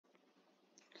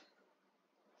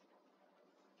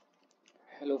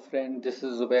Hello friend, this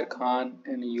is Zubair Khan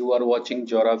and you are watching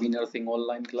JOURAVI nursing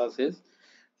online classes.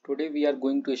 Today we are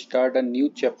going to start a new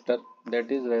chapter,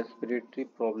 that is respiratory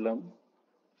problem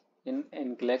in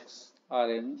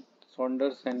NCLEX-RN,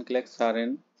 Saunders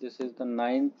NCLEX-RN. This is the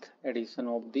ninth edition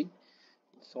of the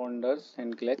Saunders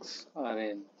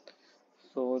NCLEX-RN.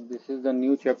 So this is the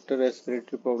new chapter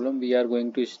respiratory problem we are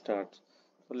going to start.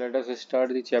 So let us start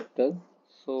the chapter.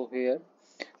 So here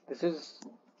this is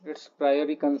its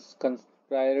priority concepts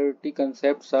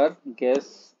are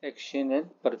gas exchange and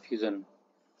perfusion.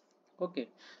 Okay,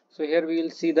 so here we will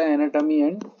see the anatomy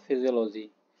and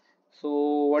physiology.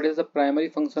 So what is the primary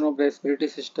function of respiratory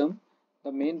system?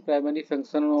 The main primary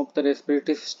function of the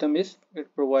respiratory system is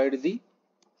it provides the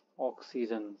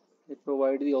oxygen. It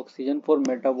provides the oxygen for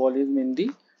metabolism in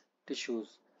the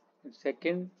tissues. Its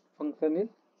second function is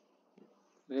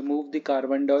remove the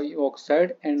carbon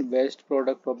dioxide and waste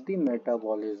product of the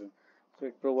metabolism. So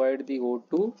it provides the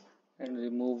O2 and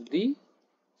remove the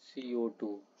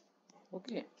CO2.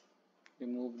 Okay,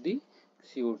 remove the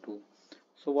CO2.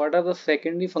 So what are the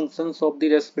secondary functions of the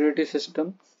respiratory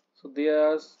system? So there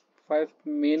are five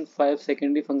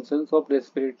secondary functions of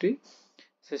respiratory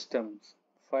systems.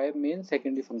 Five main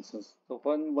secondary functions. So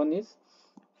one is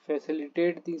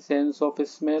facilitate the sense of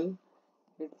smell.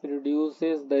 It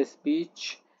produces the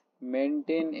speech,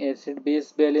 maintain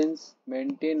acid-base balance,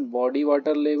 maintain body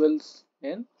water levels,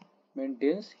 and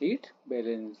maintains heat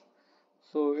balance.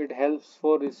 So it helps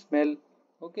for smell.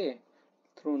 Okay,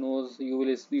 through nose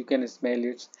you can smell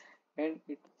it, and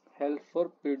it helps for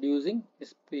producing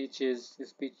speeches.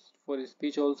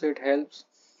 Speech also it helps.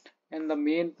 And the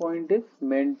main point is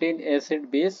maintain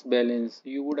acid-base balance.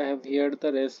 You would have heard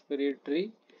the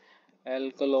respiratory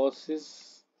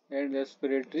alkalosis and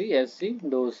respiratory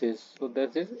acidosis. So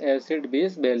that is acid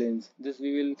base balance. This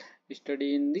we will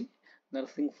study in the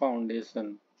nursing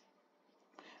foundation.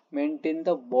 Maintain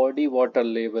the body water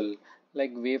level,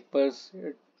 like vapors.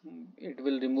 It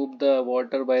will remove the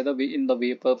water by the in the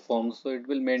vapor form, so it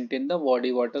will maintain the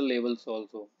body water levels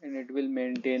also, and it will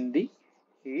maintain the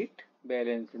heat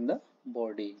balance in the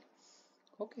body.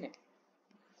 Okay,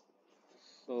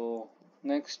 so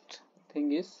next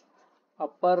thing is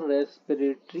upper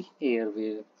respiratory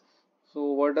airways.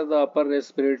 So what are the upper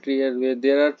respiratory airways?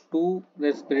 There are two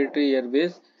respiratory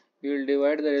airways. We will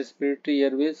divide the respiratory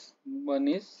airways. One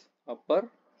is upper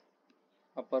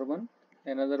one,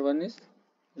 another one is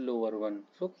lower one.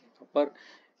 So upper,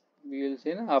 we will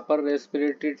say upper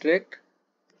respiratory tract,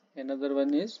 another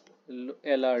one is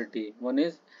LRT. One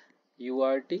is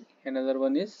URT, another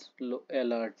one is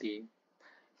LRT.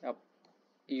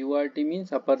 URT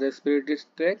means upper respiratory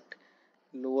tract,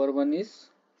 lower one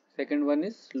is second one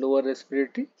is lower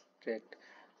respiratory tract.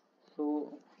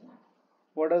 So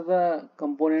what are the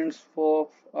components for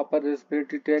upper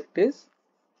respiratory tract is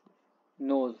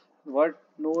nose. What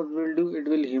nose will do? It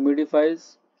will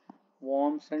humidifies,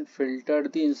 warms and filter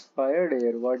the inspired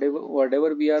air.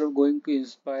 Whatever we are going to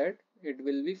inspire, it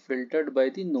will be filtered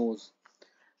by the nose.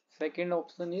 Second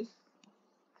option is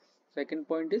second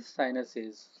point is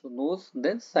sinuses. So nose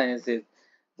then sinuses.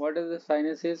 What does the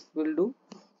sinuses will do?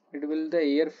 It will the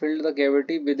air fill the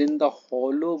cavity within the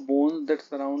hollow bones that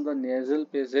surround the nasal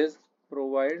passages,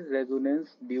 provide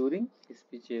resonance during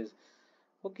speeches.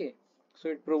 Okay, so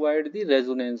it provides the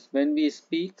resonance when we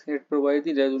speak. It provides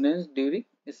the resonance during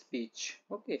speech.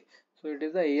 Okay, so it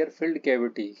is the air filled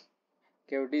cavity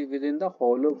within the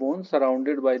hollow bone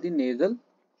surrounded the nasal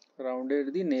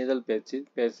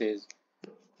passage.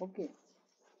 Okay,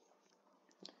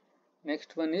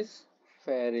 next one is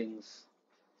pharynx.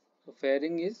 So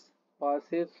pharynx is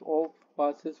passes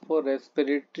for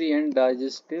respiratory and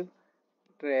digestive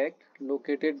tract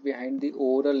located behind the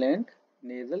oral and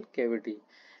nasal cavity.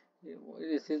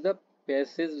 This is the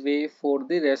passageway for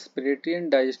the respiratory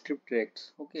and digestive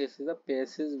tracts. Okay, this is the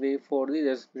passageway for the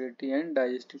respiratory and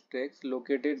digestive tracts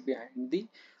located behind the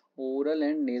oral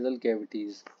and nasal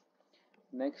cavities.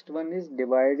 Next one is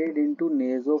divided into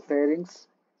nasopharynx.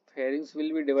 Pharynx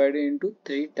will be divided into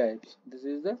three types.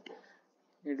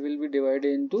 It will be divided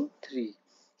into three.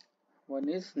 One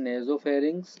is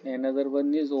nasopharynx, another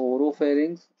one is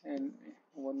oropharynx, and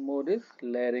one more is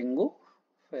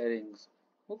laryngopharynx.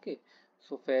 Okay,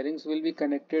 so pharynx will be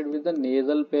connected with the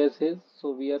nasal passage,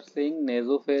 so we are saying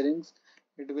nasopharynx.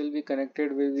 It will be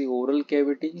connected with the oral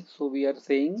cavity, so we are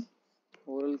saying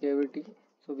oral cavity.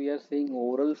 So we are saying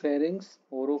oral pharynx,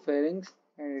 oropharynx,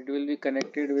 and it will be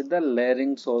connected with the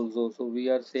larynx also. So we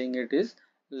are saying it is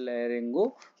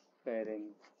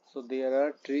laryngopharynx. So there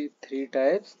are three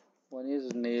types. One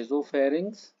is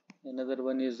nasopharynx, another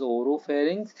one is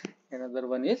oropharynx, another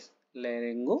one is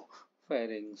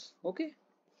laryngopharynx. Okay.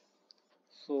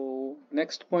 So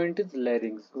next point is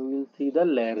larynx. So we will see the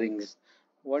larynx.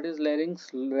 What is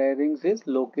larynx? Larynx is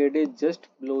located just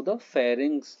below the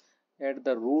pharynx at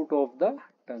the root of the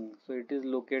tongue. So it is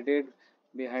located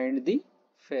behind the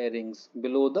pharynx,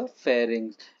 below the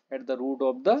pharynx at the root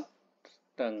of the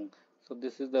tongue. So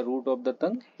this is the root of the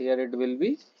tongue. Here it will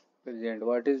be present.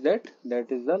 What is that?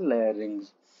 That is the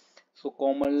larynx. So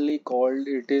commonly called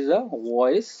it is a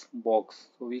voice box.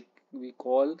 So we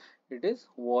call it is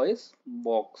voice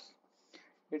box.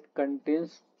 It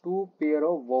contains two pair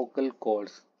of vocal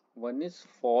cords. One is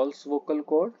false vocal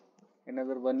cord,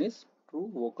 another one is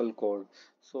true vocal cord.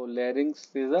 So larynx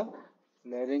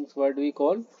what we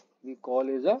call? We call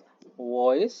is a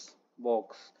voice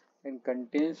box and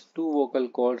contains two vocal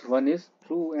cords. One is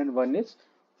true and one is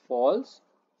false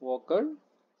vocal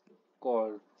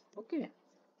cord. Okay.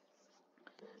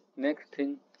 Next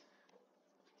thing,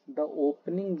 the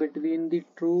opening between the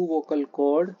true vocal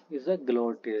cord is a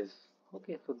glottis.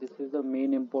 Okay, so this is the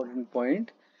main important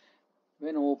point.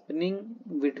 When opening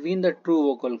between the true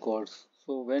vocal cords,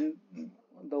 so when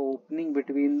the opening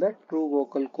between the true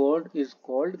vocal cord is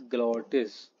called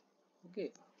glottis.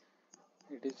 Okay,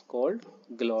 it is called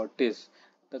glottis.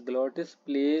 The glottis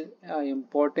plays an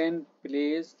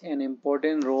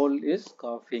important role is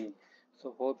coughing.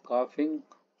 So for coughing,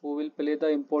 who will play the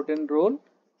important role?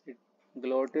 It,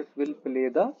 glottis will play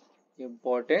the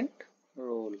important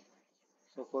role.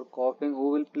 So for coughing, who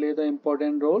will play the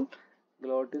important role?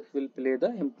 Glottis will play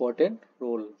the important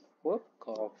role for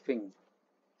coughing,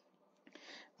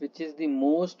 which is the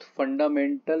most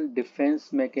fundamental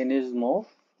defense mechanism of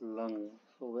lung.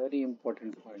 So very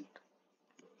important point.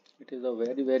 It is a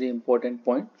very important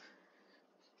point.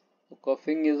 So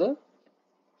coughing is a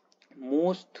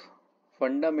most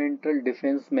fundamental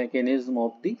defense mechanism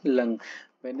of the lung.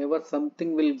 Whenever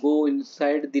something will go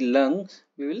inside the lung,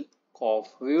 we will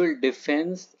cough. We will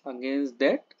defense against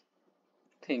that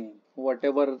thing.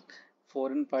 Whatever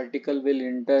foreign particle will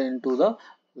enter into the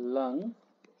lung,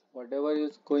 whatever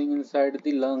is going inside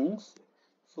the lungs,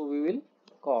 so we will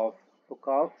cough. So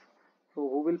cough. So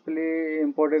who will play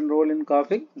important role in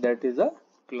coughing? That is a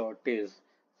glottis.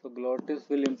 So glottis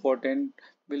will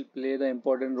play the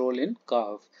important role in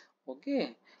cough.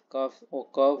 Okay. Cough or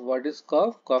cough. What is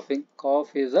cough? Coughing.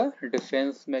 Cough is a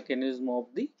defense mechanism of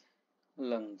the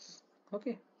lungs.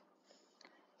 Okay.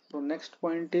 So next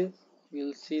point is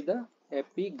we'll see the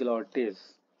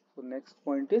epiglottis. So next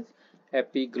point is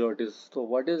epiglottis. So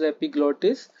what is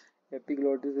epiglottis?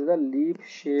 Epiglottis is a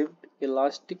leaf-shaped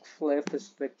elastic flap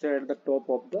structure at the top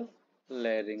of the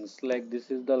larynx. Like this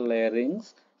is the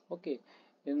larynx. Okay.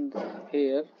 In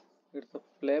here, it's a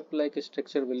flap-like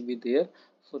structure will be there.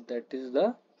 So that is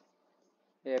the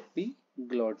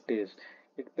epiglottis.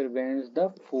 It prevents the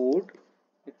food.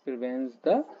 It prevents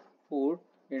the food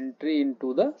entry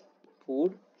into the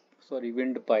food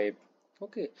windpipe.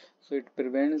 Okay, so it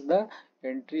prevents the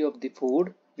entry of the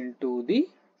food into the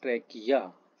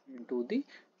trachea.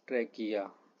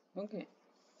 Okay,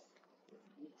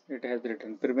 it has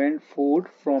written prevent food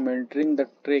from entering the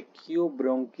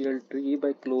tracheobronchial tree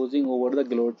by closing over the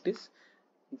glottis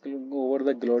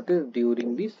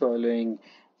during the swallowing.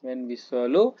 When we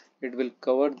swallow, it will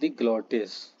cover the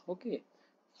glottis. Okay,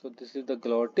 so this is the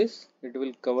glottis. It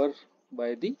will cover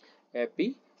by the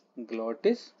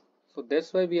epiglottis. So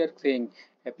that's why we are saying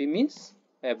epi means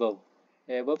above.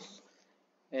 Above,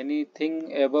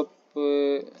 anything above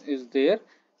is there,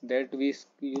 that we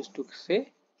used to say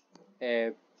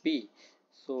epi.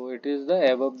 So it is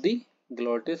the above the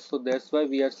glottis. So that's why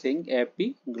we are saying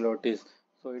epiglottis.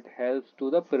 So it helps to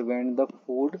the prevent the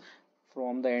food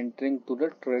from the entering to the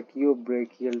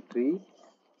tracheobrachial tree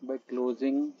by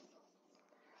closing.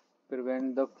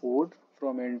 Prevent the food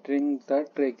from entering the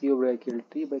tracheobrachial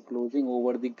tree by closing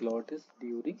over the glottis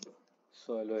during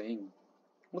swallowing.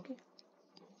 Okay.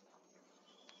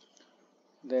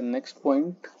 Then next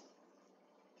point.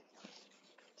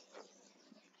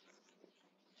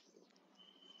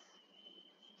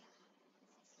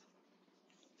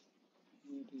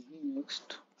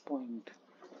 Next point.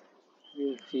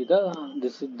 We'll see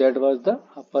that was the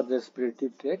upper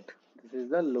respiratory tract. This is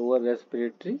the lower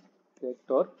respiratory tract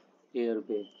or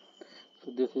airway.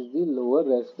 So this is the lower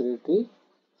respiratory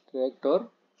tract or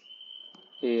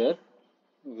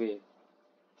airway.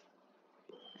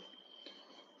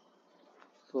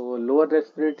 So lower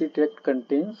respiratory tract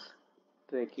contains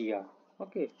trachea.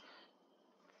 Okay.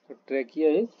 So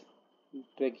trachea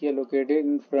located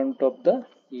in front of the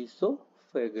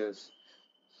esophagus.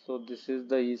 So this is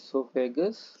the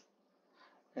esophagus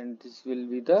and this will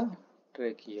be the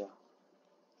trachea.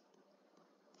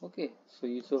 Okay, so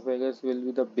esophagus will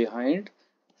be the behind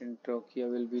and trachea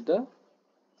will be the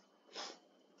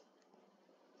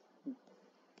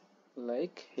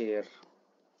like here.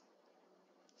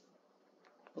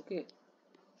 Okay,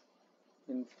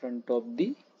 in front of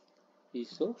the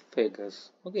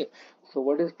esophagus. Okay, so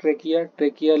what is trachea?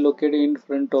 Trachea located in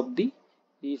front of the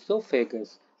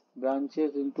esophagus,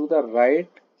 branches into the right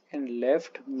and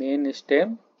left main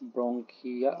stem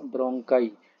bronchi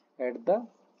at the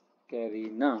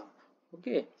carina.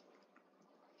 Okay,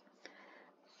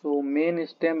 so main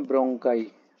stem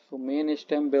bronchi. So main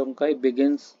stem bronchi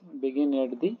begin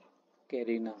at the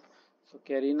carina. So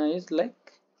carina is like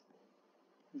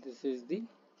this is the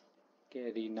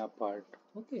carina part.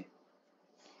 Okay.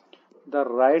 The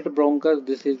right bronchus,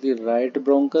 this is the right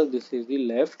bronchus, this is the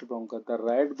left bronchus. The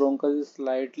right bronchus is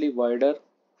slightly wider.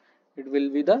 It will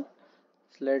be the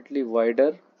slightly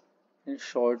wider and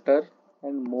shorter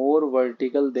and more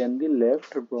vertical than the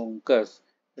left bronchus.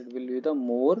 It will be the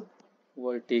more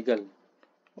vertical.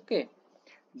 Okay.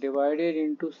 Divided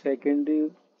into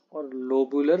secondary or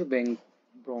lobular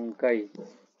bronchi.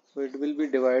 So it will be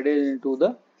divided into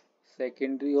the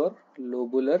secondary or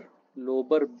lobar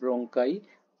bronchi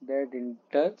that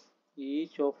enter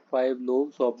each of 5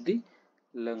 lobes of the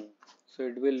lung. So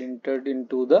it will enter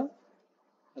into the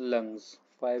lungs,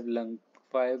 5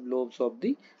 lobes of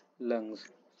the lungs.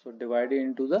 So divided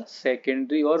into the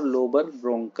secondary or lobar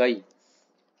bronchi.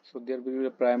 So there will be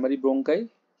the primary bronchi.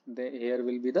 Here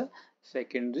will be the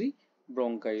secondary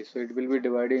bronchi. So it will be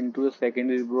divided into the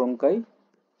secondary bronchi.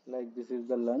 Like this is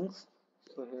the lungs.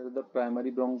 So here the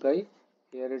primary bronchi.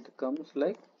 Here it comes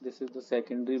like this is the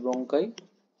secondary bronchi.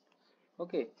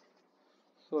 Okay.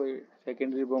 So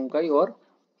secondary bronchi or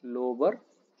lobar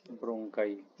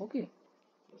bronchi. Okay.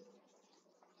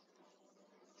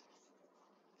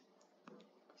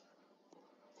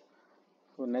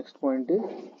 So next point is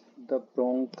the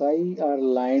bronchi are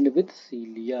lined with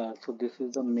cilia. So this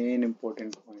is the main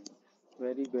important point.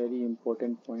 Very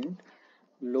important point.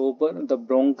 Lobar, the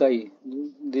bronchi.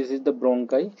 This is the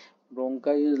bronchi.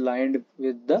 Bronchi is lined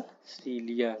with the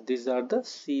cilia. These are the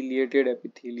ciliated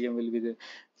epithelium will be there,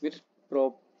 which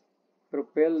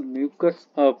propel mucus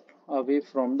up away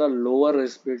from the lower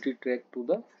respiratory tract to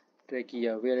the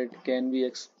trachea, where it can be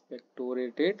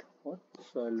expectorated or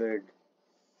swallowed.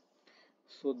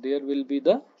 So there will be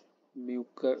the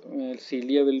mucus,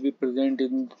 cilia will be present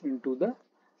into the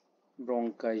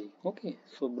bronchi. Okay,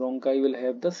 so bronchi will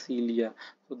have the cilia.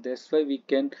 So that's why we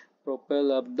can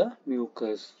propel up the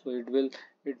mucus. So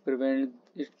it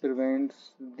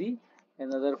prevents the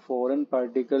another foreign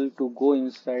particle to go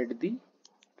inside the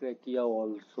trachea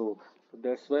also. So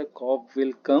that's why cough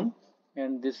will come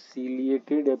and this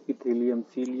ciliated epithelium,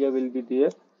 cilia will be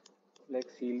there like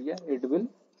cilia. It will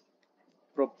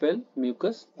propel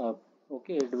mucus up.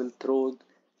 Okay, it will throw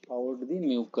out the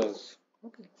mucus.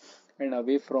 Okay, and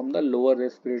away from the lower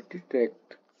respiratory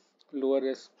tract, lower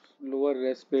res lower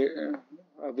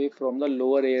away from the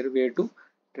lower airway to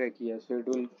trachea. So it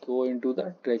will go into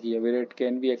the trachea where it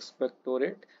can be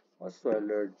expectorate or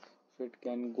swallowed. So it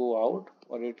can go out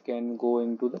or it can go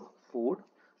into the food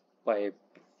pipe.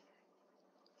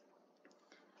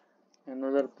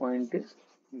 Another point is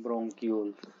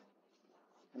bronchioles.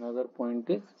 Another point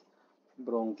is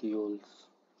bronchioles.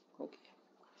 Okay,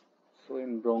 so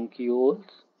in bronchioles,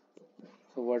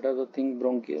 so what are the things?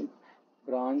 Bronchial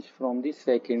branch from the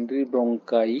secondary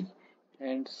bronchi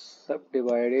and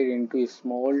subdivided into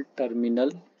small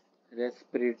terminal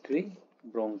respiratory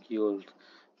bronchioles.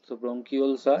 So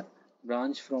bronchioles are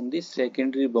branch from the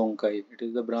secondary bronchi. It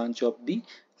is the branch of the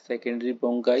secondary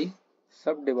bronchi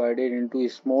subdivided into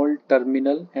small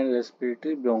terminal and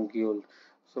respiratory bronchioles.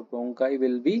 So bronchi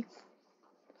will be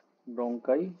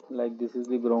bronchi, like this is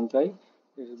the bronchi.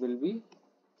 This will be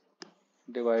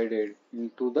divided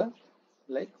into the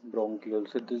like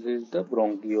bronchioles. So this is the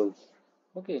bronchioles.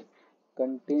 Okay,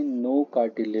 contain no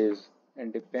cartilage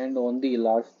and depend on the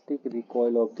elastic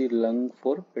recoil of the lung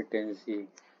for patency.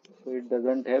 So it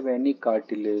doesn't have any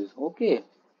cartilage. Okay,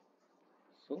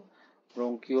 so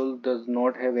bronchiole does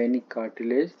not have any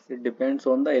cartilage. It depends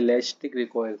on the elastic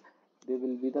recoil. They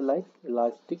will be the like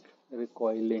elastic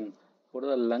recoiling for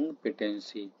the lung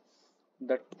patency.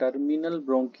 The terminal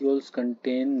bronchioles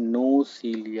contain no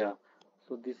cilia.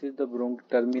 So this is the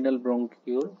terminal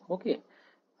bronchiole. Okay.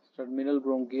 Terminal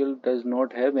bronchiole does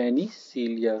not have any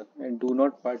cilia and do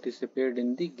not participate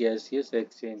in the gaseous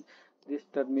exchange. This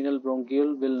terminal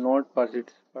bronchiole will not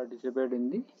participate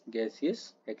in the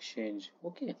gaseous exchange.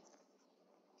 Okay.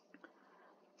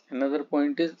 Another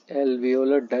point is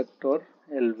alveolar duct or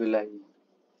alveoli.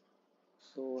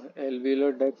 So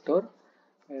alveolar duct or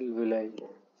alveoli.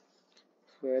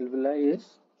 So alveoli is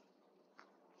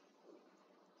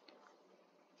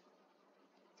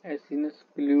Acinus,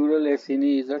 pleural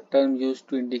acini is a term used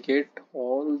to indicate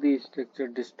all the structure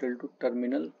distal to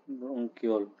terminal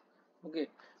bronchiole. Okay,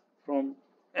 from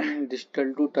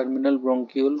distal to terminal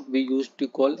bronchiole, we used to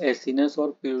call acinus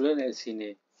or pleural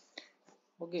acini.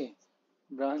 Okay,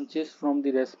 branches from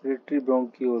the respiratory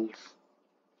bronchioles.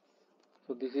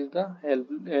 So this is the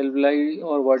alveoli,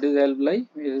 or what is alveoli?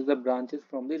 It is the branches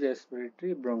from the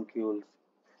respiratory bronchioles.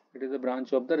 It is a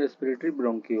branch of the respiratory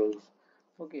bronchioles.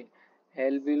 Okay,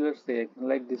 alveolar sac,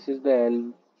 like this is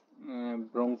the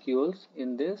bronchioles.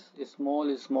 In this,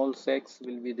 small sacs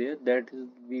will be there. That is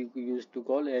we used to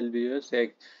call alveolar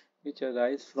sac, which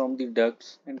arise from the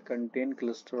ducts and contain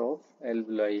cluster of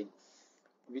alveoli,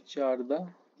 which are the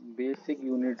basic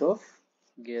unit of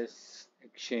gas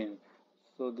exchange.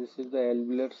 So this is the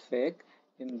alveolar sac.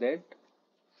 In that,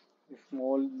 the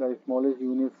smallest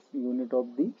unit of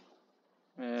the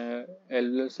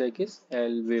alveolar sac is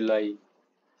alveoli.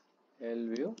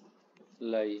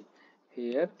 Alveoli.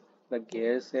 Here the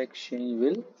gas exchange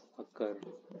will occur.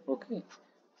 Okay.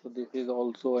 So this is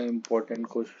also an important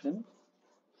question.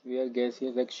 Where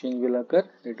gaseous exchange will occur?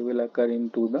 It will occur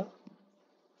into the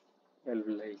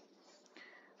alveoli.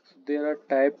 So there are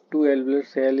type 2 alveolar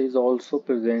cell is also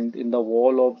present in the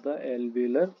wall of the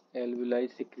alveoli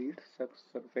secrete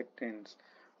surfactants.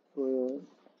 So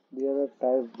there are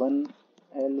type 1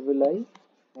 alveoli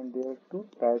and there are two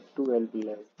type 2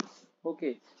 alveoli.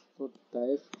 Okay, so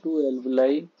type 2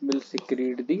 alveoli will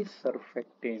secrete the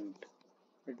surfactant.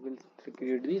 It will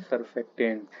secrete the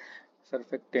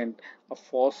surfactant, a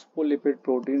phospholipid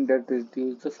protein that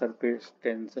reduces the surface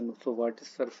tension. So what is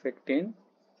surfactant?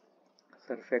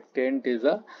 Surfactant is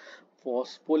a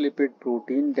phospholipid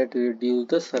protein that reduces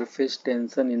the surface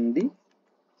tension in the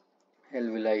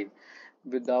alveoli.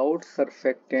 Without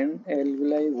surfactant,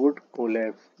 alveoli would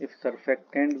collapse. If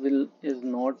surfactant is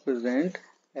not present,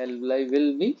 alveoli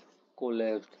will be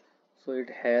collapsed. So it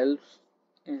helps.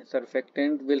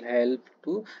 Surfactant will help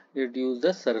to reduce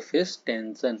the surface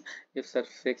tension. If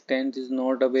surfactant is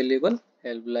not available,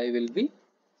 alveoli will be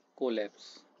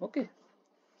collapse. Okay.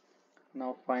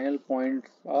 Now final point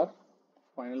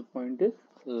is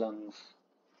lungs.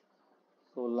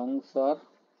 So lungs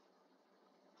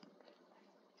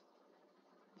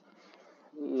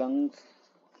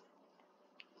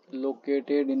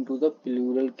located into the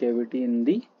pleural cavity in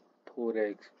the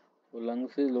thorax. So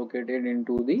lungs is located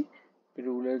into the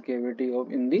pleural cavity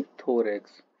of in the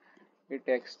thorax. It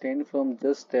extends from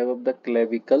just above the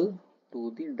clavicle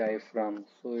to the diaphragm.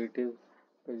 So it is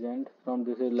present from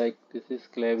this is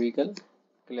clavicle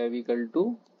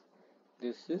to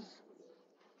this is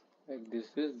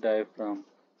this is diaphragm.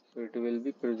 So it will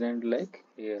be present like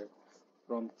here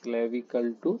from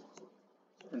clavicle to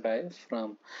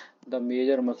diaphragm, the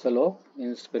major muscle of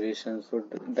inspiration. So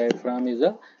diaphragm is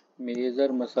a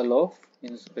major muscle of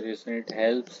inspiration. It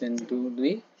helps into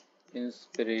the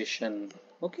inspiration.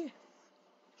 Okay.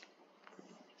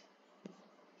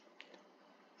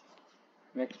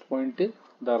 Next point is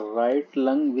the right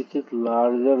lung, which is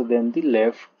larger than the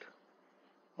left.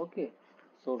 Okay.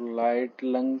 So right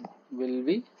lung will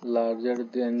be larger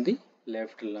than the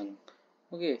left lung.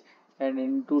 Okay,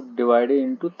 and divided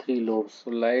into three lobes.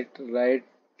 So right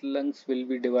lungs will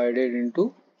be divided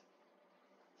into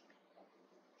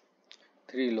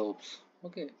three lobes.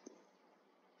 Okay,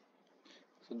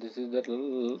 so this is the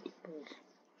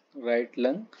right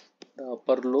lung, the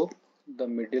upper lobe, the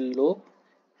middle lobe,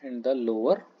 and the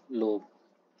lower lobe.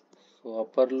 So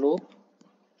upper lobe,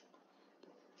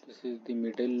 this is the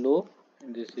middle lobe,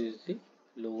 and this is the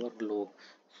lower lobe.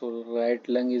 So right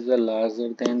lung is the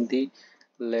larger than the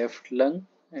left lung,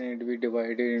 and it will be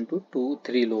divided into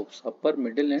three lobes, upper,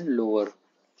 middle, and lower.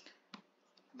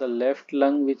 The left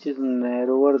lung, which is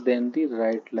narrower than the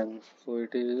right lung, so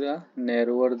it is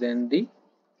narrower than the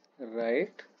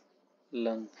right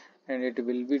lung, and it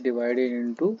will be divided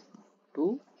into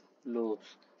two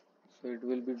lobes. So it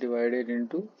will be divided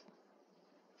into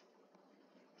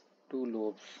two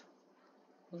lobes.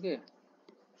 Okay,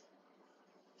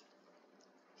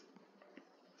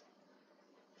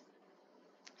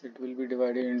 it will be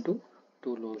divided into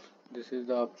two lobes. This is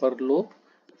the upper lobe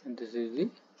and this is the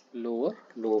lower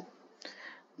lobe.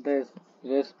 The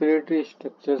respiratory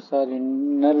structures are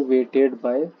innervated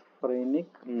by phrenic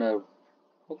nerve.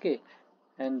 Okay,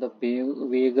 and the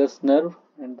vagus nerve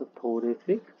and the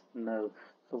thoracic nerve.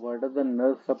 So what are the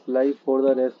nerve supply for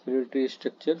the respiratory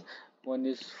structure? One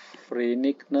is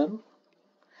phrenic nerve,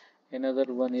 another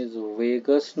one is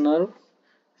vagus nerve,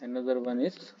 another one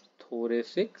is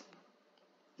thoracic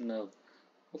nerve.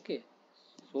 Okay,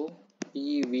 so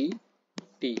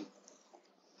PVT,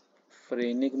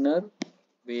 phrenic nerve,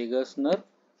 vagus nerve,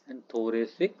 and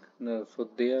thoracic nerve. So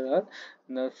there are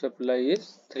nerve supply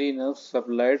is three nerves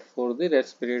supplied for the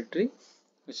respiratory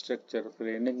structure: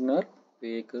 phrenic nerve,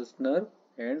 vagus nerve,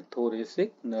 and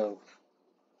thoracic nerve.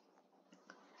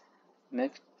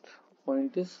 Next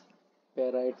point is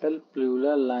parietal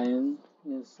pleura line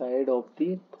inside of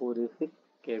the thoracic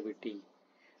cavity.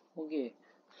 Okay,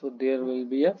 so there will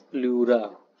be a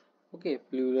pleura. Okay,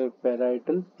 pleural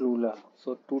parietal pleura.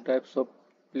 So two types of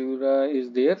pleura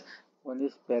is there. One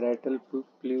is parietal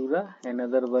pleura,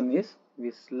 another one is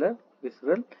visceral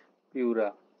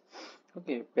pleura.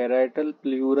 Okay, parietal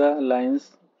pleura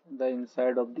lines the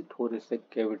inside of the thoracic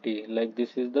cavity. Like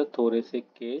this is the thoracic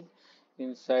cage.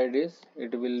 Inside it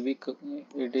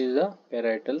is a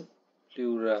parietal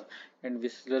pleura, and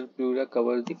visceral pleura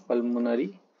covers the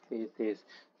pulmonary faces.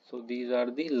 So these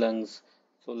are the lungs.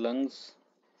 So lungs,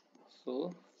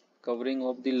 so covering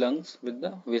of the lungs with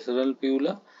the visceral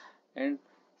pleura, and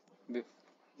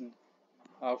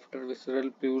after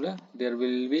visceral pleura there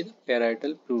will be the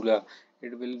parietal pleura.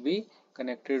 It will be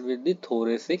connected with the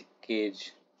thoracic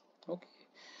cage. Okay,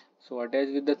 so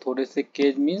attached with the thoracic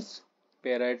cage means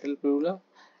parietal pleura,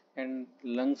 and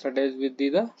lungs attached with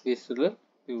the visceral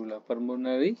pleura,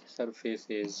 pulmonary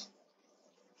surfaces.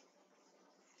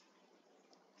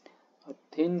 A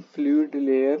thin fluid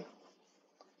layer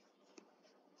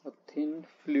a thin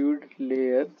fluid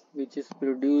layer which is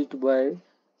produced by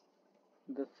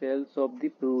the cells of the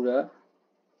pleura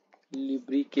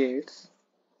lubricates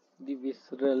the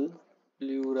visceral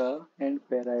pleura and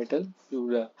parietal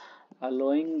pleura,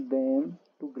 allowing them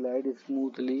to glide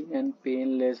smoothly and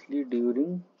painlessly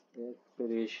during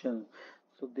respiration.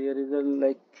 So there is a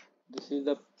like this is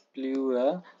the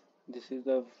pleura, this is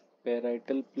the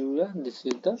parietal pleura, this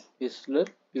is the visceral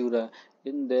pleura.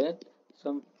 In that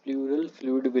some pleural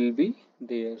fluid will be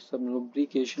there, some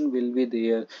lubrication will be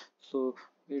there. So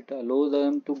it allows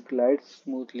them to glide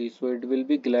smoothly. So it will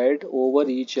be glide over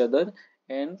each other,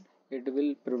 and it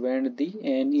will prevent the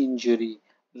any injury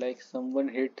like someone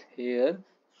hit here.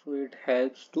 So it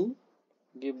helps to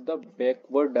give the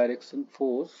backward direction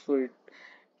force, so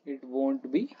it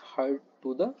won't be hurt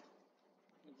to the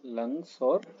lungs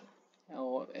or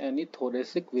any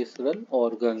thoracic visceral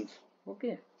organs.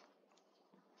 Okay,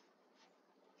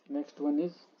 next one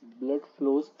is blood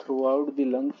flows throughout the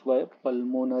lungs via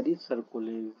pulmonary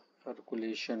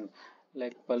circulation,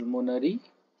 like pulmonary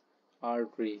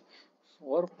artery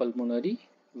or pulmonary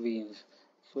veins.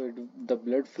 So the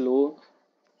blood flow,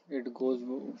 it goes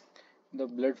the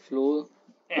blood flow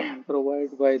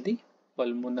provided by the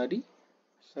pulmonary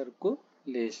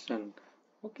circulation.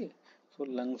 Okay, so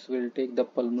lungs will take the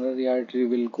pulmonary artery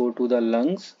will go to the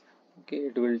lungs. Okay,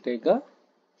 it will take a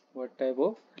what type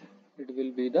of, it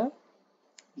will be the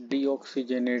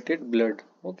deoxygenated blood.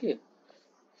 Okay,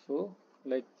 so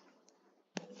like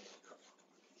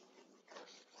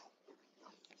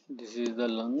this is the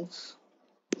lungs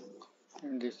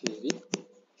and this is the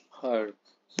heart.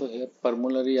 So here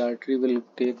pulmonary artery will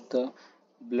take the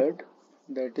blood,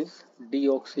 that is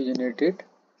deoxygenated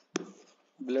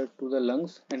blood, to the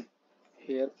lungs, and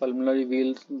here pulmonary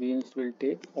veins will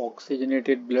take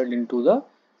oxygenated blood into the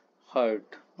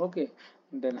heart. Okay,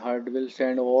 then heart will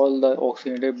send all the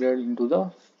oxygenated blood into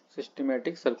the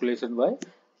systematic circulation by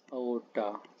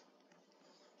aorta.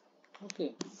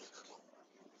 Okay,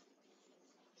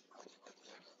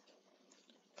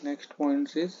 next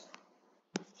point is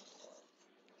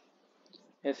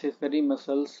accessory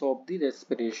muscles of the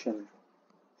respiration.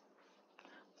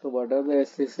 So what are the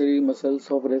accessory muscles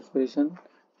of respiration?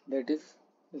 That is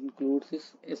includes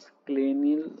is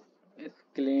scalene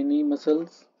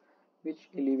muscles, which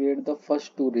elevate the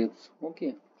first two ribs.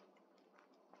 Okay,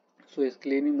 so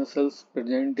scalene muscles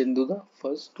present into the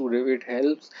first two ribs. It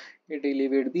helps it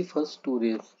elevate the first two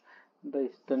ribs.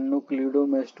 The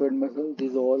sternocleidomastoid muscle,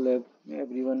 this all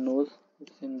everyone knows,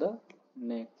 it's in the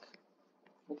neck.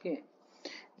 Okay,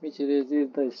 which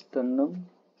raises the sternum,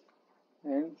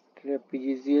 and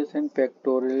trapezius and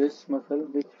pectoralis muscle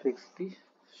which fix the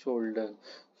shoulder.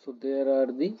 So there are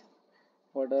the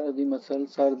what are the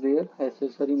muscles are there?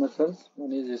 Accessory muscles.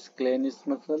 One is scalene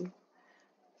muscle,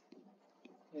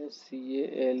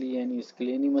 scalene,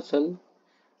 scalene muscle,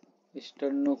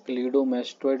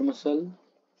 sternocleidomastoid muscle,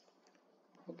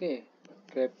 okay,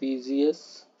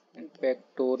 trapezius and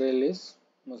pectoralis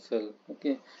muscle.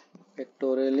 Okay,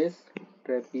 pectoralis,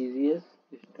 trapezius,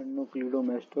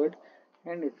 sternocleidomastoid,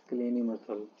 and scalene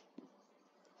muscle.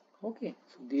 Okay,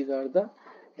 so these are the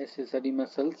accessory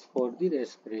muscles for the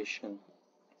respiration.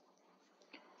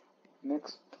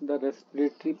 Next, the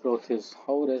respiratory process,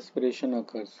 how respiration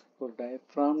occurs. So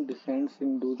diaphragm descends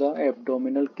into the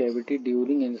abdominal cavity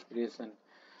during inspiration,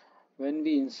 when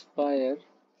we inspire,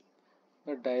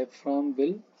 the diaphragm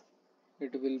will,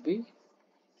 it will be,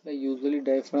 usually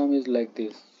diaphragm is like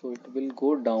this, so it will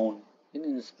go down in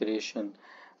inspiration.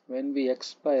 When we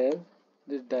expire,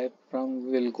 this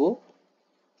diaphragm will go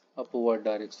upward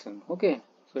direction. Okay,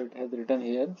 so it has written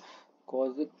here,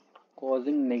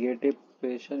 causing negative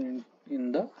pressure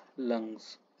in the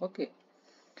lungs. Okay,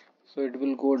 so it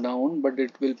will go down, but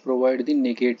it will provide the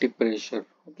negative pressure.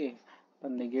 Okay, the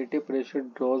negative pressure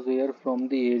draws air from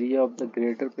the area of the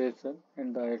greater pressure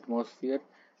and the atmosphere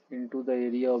into the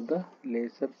area of the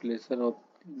lesser pressure of,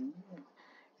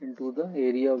 into the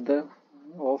area of the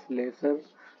of lesser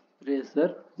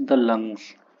pressure, the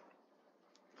lungs.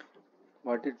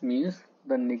 What it means,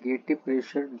 the negative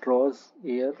pressure draws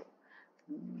air,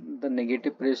 the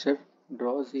negative pressure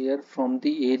draws air from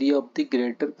the area of the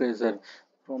greater pressure.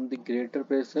 From the greater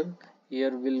pressure,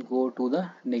 air will go to the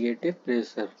negative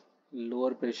pressure,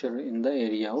 lower pressure in the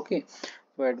area. Okay,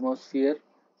 so atmosphere,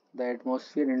 the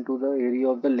atmosphere into the area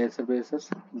of the lesser pressure,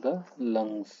 the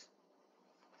lungs.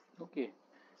 Okay,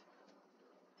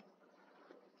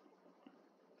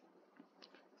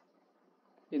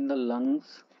 in the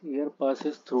lungs, air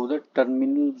passes through the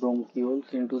terminal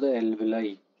bronchioles into the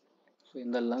alveoli. So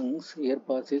in the lungs, air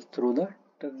passes through the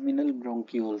terminal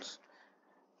bronchioles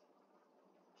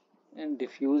and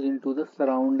diffuse into the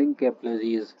surrounding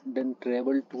capillaries, then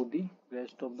travel to the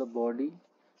rest of the body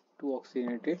to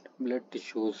oxygenated blood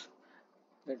tissues.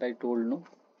 That I told, no.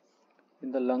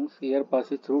 In the lungs, air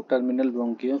passes through terminal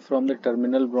bronchioles. From the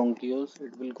terminal bronchioles,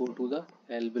 it will go to the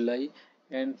alveoli,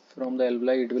 and from the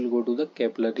alveoli, it will go to the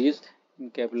capillaries. In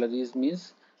capillaries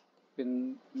means with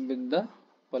the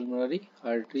pulmonary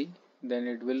artery, then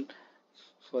it will,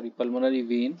 sorry, pulmonary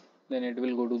vein, then it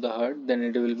will go to the heart, then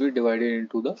it will be divided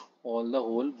into the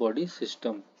whole body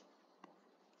system.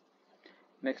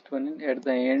 Next one, at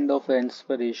the end of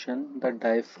inspiration, the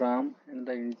diaphragm and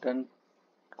the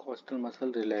intercostal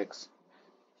muscle relax.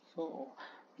 So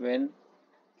when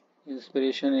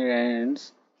inspiration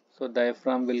ends, so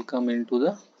diaphragm will come into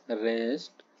the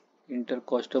rest,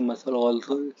 intercostal muscle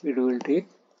also it will take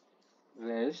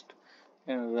rest,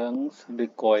 and lungs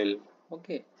recoil.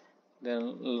 Okay,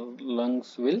 then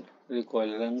lungs will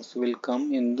recoil, lungs will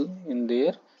come in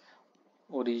their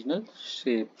original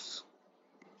shapes.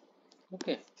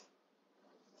 Okay,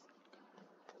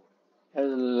 as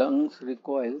lungs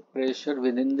recoil, pressure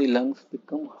within the lungs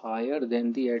become higher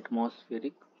than the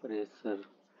atmospheric pressure.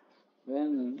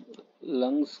 When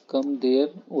lungs come their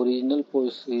original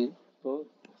position,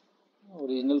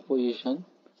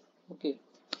 okay,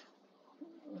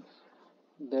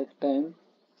 that time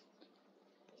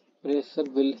pressure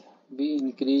will be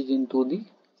increased into the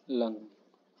lung,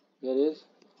 whereas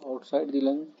outside the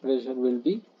lung pressure will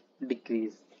be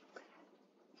decreased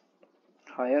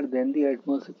higher than the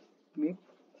atmospheric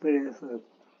pressure,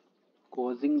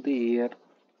 causing the air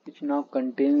which now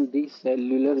contains the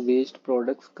cellular waste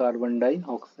products carbon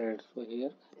dioxide. So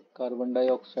here carbon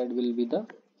dioxide will be the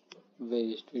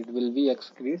waste, it will be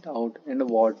excrete out, and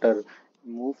water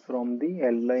move from the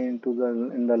alveoli into the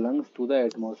in the lungs to the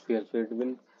atmosphere, so it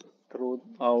will throw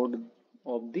out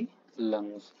of the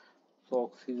lungs.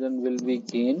 So oxygen will be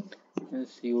gained and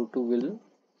CO2 will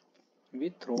be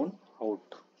thrown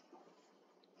out.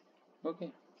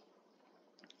 Okay,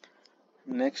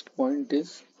 next point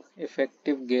is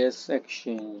effective gas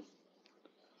exchange.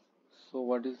 So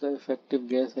what is the effective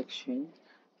gas exchange?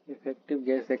 Effective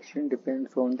gas exchange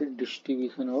depends on the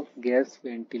distribution of gas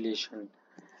ventilation,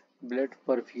 blood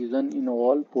perfusion in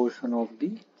all portion of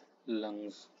the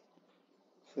lungs.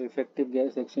 So effective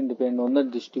gas exchange depends on the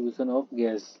distribution of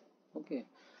gas. Okay,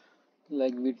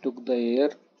 like we took the air,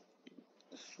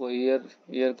 so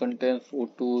air contains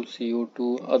O2,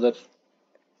 CO2, other,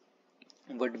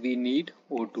 but we need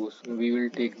O2, so we will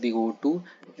take the O2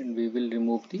 and we will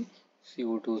remove the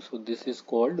CO2. So this is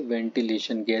called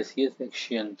ventilation, gaseous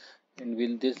exchange, and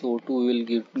will this O2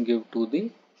 will give to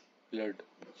the blood.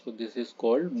 So this is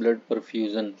called blood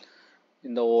perfusion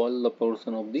in the all the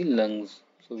portion of the lungs.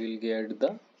 So we'll get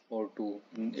the O2.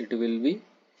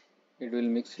 It will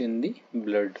mix in the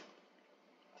blood,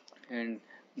 and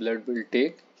blood will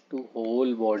take to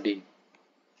whole body.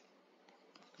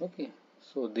 Okay,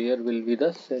 so there will be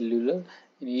the cellular,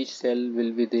 in each cell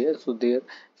will be there, so their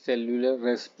cellular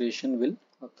respiration will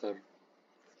occur.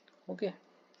 Okay,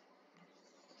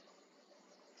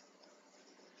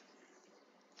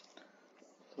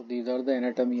 so these are the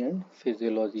anatomy and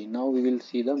physiology. Now we will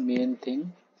see the main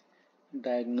thing,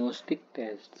 diagnostic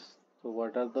tests. So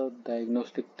what are the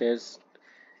diagnostic tests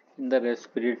in the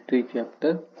respiratory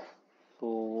chapter?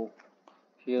 So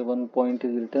Here one point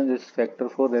is written risk factor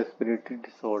for respiratory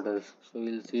disorders. So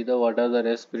we'll see the what are the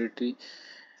respiratory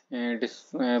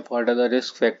what are the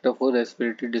risk factor for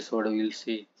respiratory disorder. We'll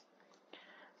see.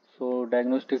 So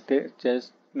diagnostic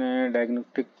tests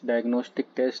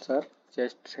are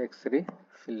chest X-ray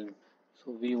film.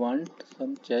 So we want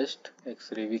some chest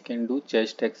X-ray. We can do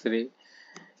chest X-ray,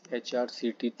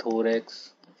 HRCT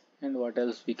thorax, and what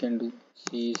else we can do?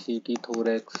 CCT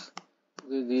thorax.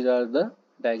 These are the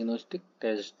diagnostic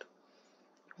tests.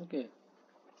 Okay.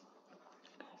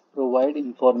 Provide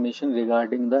information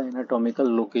regarding the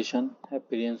anatomical location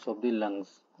appearance of the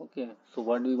lungs. Okay, so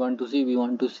what we want to see, we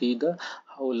want to see the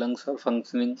how lungs are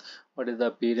functioning, what is the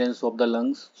appearance of the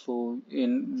lungs. So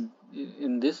in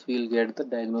this we will get the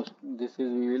diagnosis. This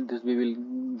we will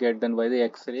get done by the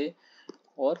X-ray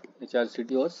or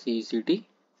HRCT or CCT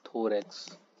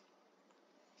thorax.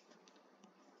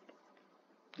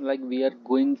 Like we are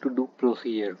going to do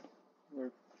procedure or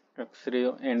X-ray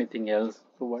or anything else.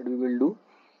 So what we will do,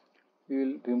 we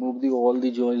will remove all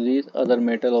the jewelry, other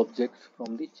metal objects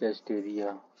from the chest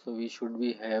area. So we should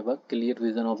have a clear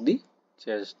vision of the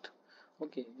chest.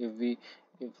 Okay, if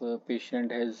a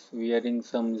patient has wearing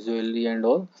some jewelry and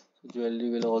all, so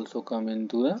jewelry will also come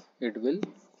into the, it will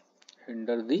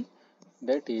hinder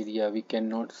that area. We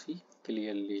cannot see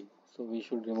clearly. So we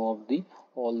should remove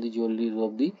all the jewelry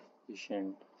of the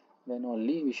patient. Then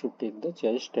only we should take the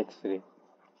chest X-ray.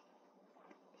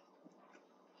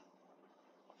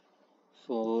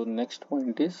 So next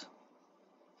point is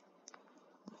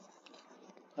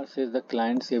assess the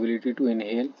client's ability to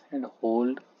inhale and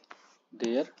hold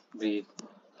their breath.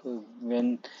 So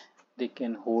when they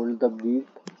can hold the breath,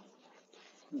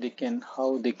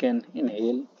 how they can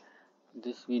inhale,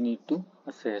 this we need to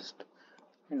assess.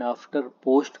 And after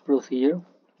post procedure,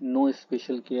 no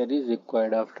special care is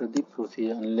required after the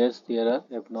procedure unless there are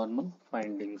abnormal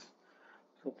findings.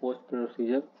 So post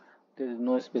procedure, there is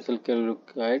no special care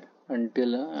required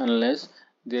until unless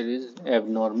there is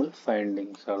abnormal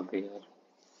findings are there.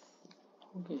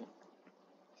 Okay.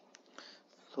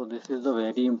 So this is the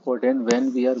very important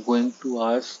when we are going to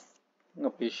ask a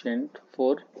patient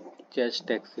for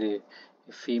chest X-ray.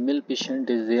 If female patient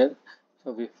is there,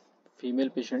 so if female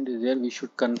patient is there, we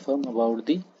should confirm about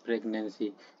the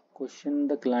pregnancy. Question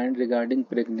the client regarding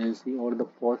pregnancy or the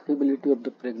possibility of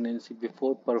the pregnancy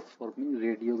before performing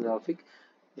radiographic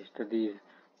studies.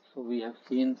 So we have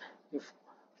seen if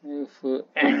if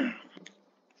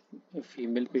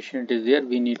female patient is there,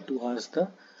 we need to ask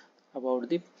about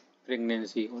the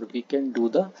pregnancy, or we can do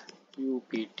the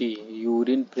UPT,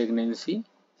 urine pregnancy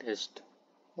test.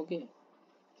 Okay,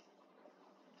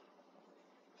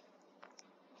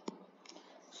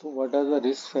 so what are the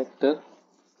risk factors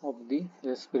of the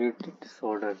respiratory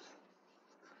disorders?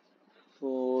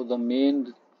 So the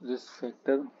main risk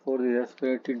factor for the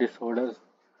respiratory disorders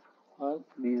are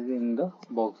these in the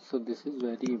box. So this is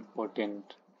very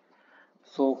important.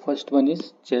 So first one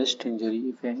is chest injury.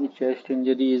 If any chest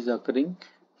injury is occurring,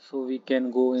 so we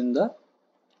can go in the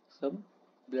some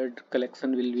blood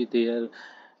collection will be there.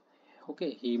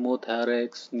 Okay,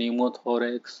 hemothorax,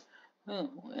 pneumothorax,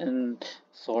 and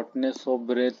shortness of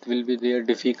breath will be there,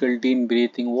 difficulty in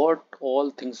breathing, what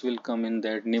all things will come in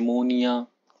that, pneumonia.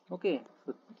 Okay,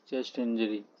 so chest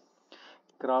injury.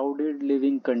 Crowded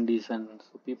living condition,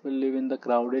 so people live in the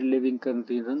crowded living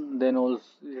condition, then also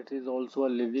it is also a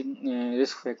living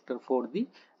risk factor for the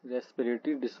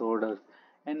respiratory disorders.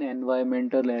 And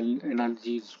environmental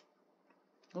allergies.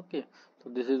 Okay, so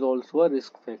this is also a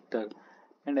risk factor.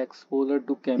 And exposure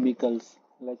to chemicals,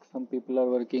 like some people are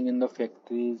working in the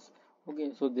factories.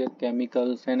 Okay, so their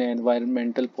chemicals and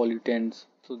environmental pollutants,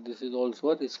 so this is also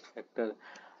a risk factor.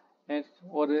 And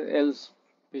or else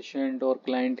patient or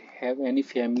client have any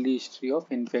family history of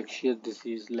infectious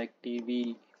disease like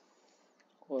TB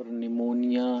or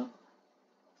pneumonia,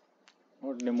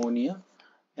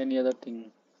 any other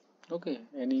thing. Okay,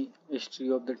 any history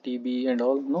of the TB and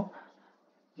all, no,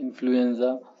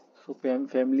 influenza. So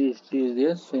family history is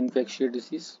there, so infectious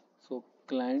disease, so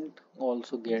client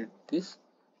also get this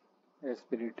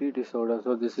respiratory disorder,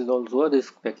 so this is also a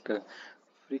risk factor.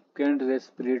 Frequent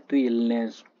respiratory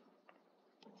illness,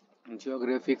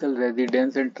 geographical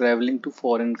residence and traveling to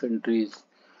foreign countries,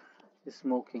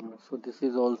 smoking, so this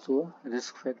is also a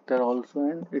risk factor also,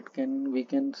 and we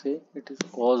can say it is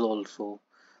cause also.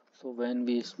 So when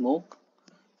we smoke,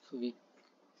 so we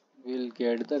will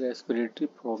get the respiratory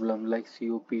problem like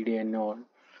COPD and all.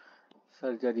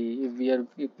 Surgery,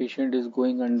 if patient is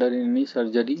going under any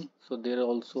surgery, so there are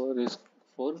also a risk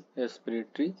for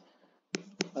respiratory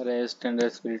arrest and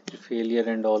respiratory failure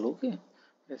and all. Okay,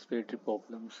 respiratory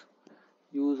problems.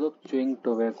 Use of chewing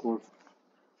tobacco.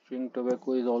 chewing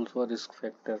tobacco is also a risk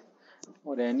factor,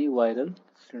 or any viral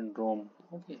syndrome,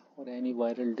 okay, or any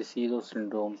viral disease or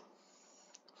syndrome.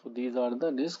 So these are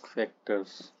the risk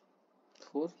factors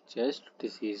for chest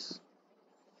disease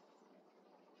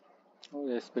or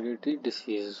respiratory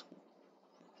disease.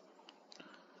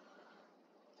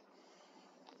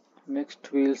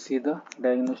 Next we will see the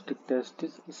diagnostic test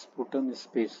is sputum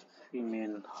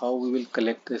specimen. How we will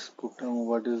collect the sputum,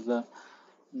 what is the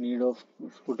need of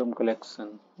sputum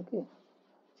collection. Okay,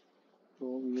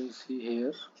 so we will see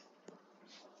here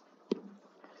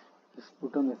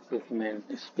sputum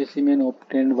specimen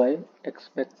obtained by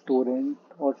expectorant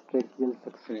or tracheal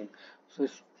suctioning. So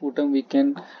sputum we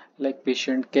can, like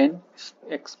patient can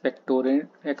expectorant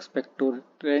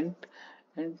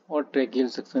and or tracheal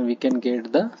suction we can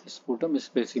get the sputum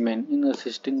specimen in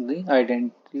assisting the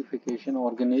identification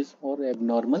organism or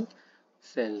abnormal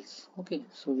cells. Okay,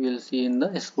 so we will see in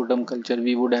the sputum culture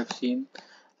we would have seen,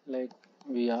 like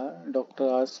we are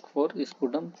doctor ask for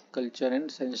sputum culture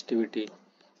and sensitivity.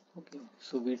 Okay,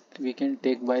 so we can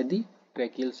take by the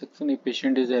tracheal section. If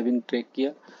patient is having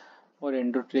trachea or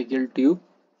endotracheal tube,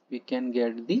 we can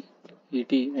get the ET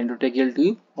endotracheal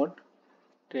tube or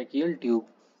tracheal tube.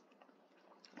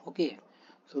 Okay,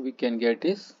 so we can get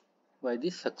is by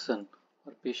the suction,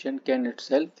 or patient can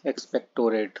itself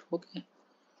expectorate. Okay,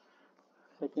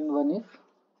 second one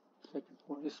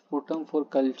is sputum for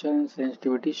culture and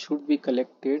sensitivity should be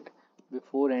collected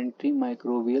before entering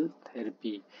microbial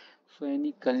therapy. So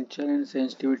any culture and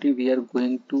sensitivity we are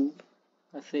going to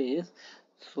assess,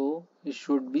 so it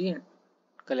should be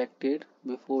collected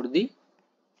before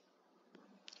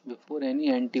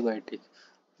any antibiotic,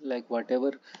 like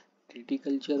whatever TT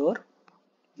culture or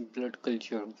blood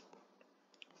culture.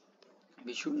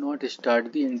 We should not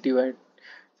start the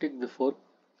antibiotic before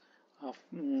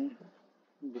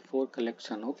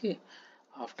collection. Okay,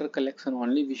 after collection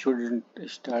only we should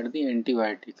start the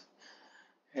antibiotics.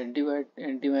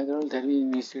 Antimicrobial therapy is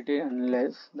initiated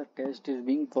unless the test is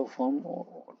being performed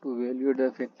to evaluate the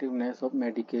effectiveness of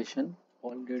medication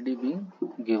already being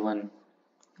given.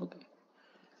 Okay.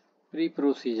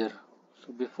 Pre-procedure.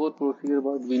 So before procedure,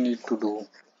 what we need to do?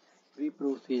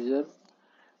 Pre-procedure,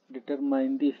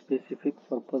 determine the specific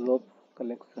purpose of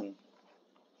collection.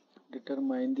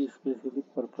 Determine the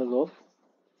specific purpose of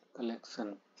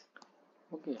collection.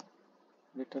 Okay.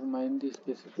 Determine the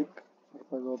specific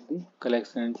purpose of the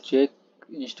collection. Check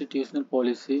institutional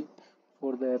policy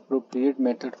for the appropriate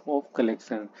method of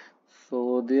collection.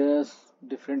 So there are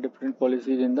different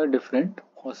policies in the different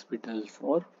hospitals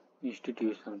or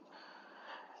institutions.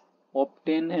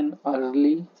 Obtain an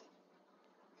early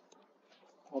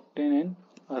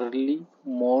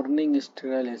morning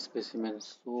sterile specimen.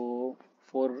 So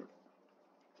for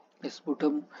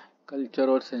sputum culture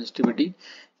or sensitivity,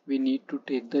 we need to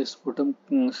take the sputum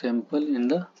sample in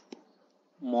the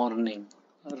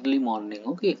early morning,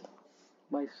 okay,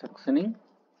 by suctioning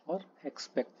or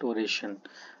expectoration.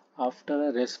 After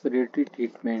a respiratory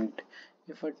treatment,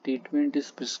 if a treatment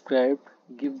is prescribed,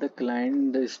 give the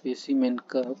client the specimen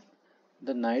cup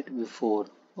the night before.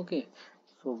 Okay,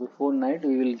 so before night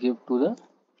we will give to the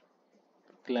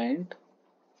client,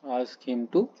 ask him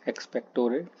to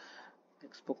expectorant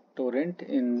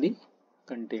in the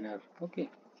container. Okay,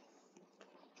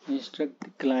 instruct the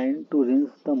client to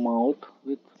rinse the mouth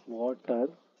with water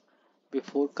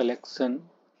before collection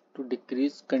to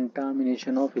decrease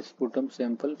contamination of sputum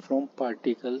sample from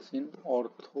particles in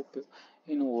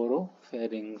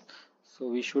oropharynx. So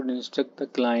we should instruct the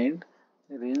client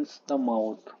rinse the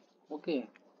mouth. Okay,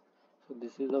 so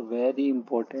this is a very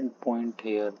important point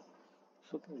here.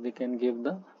 So they can give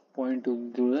the point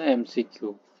to do the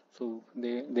MCQ. So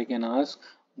they can ask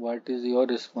what is your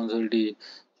responsibility.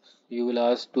 You will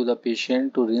ask to the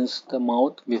patient to rinse the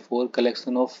mouth before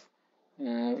collection of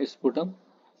sputum,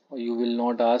 or you will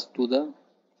not ask to the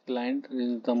client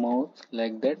rinse the mouth,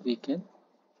 like that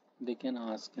they can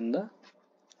ask in the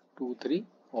 2-3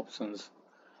 options.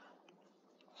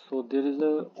 So there is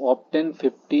a obtain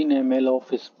 15 ml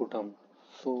of sputum.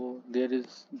 So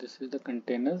this is the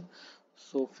container.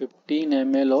 So 15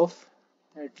 ml of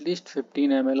at least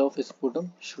 15 ml of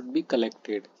sputum should be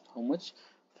collected. How much?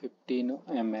 15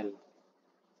 ml.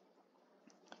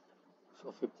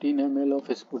 So 15 ml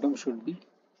of sputum should be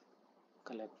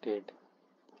collected.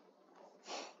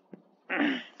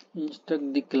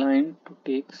 Instruct the client to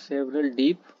take several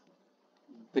deep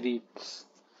breaths.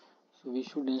 So we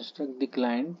should instruct the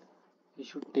client, he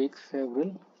should take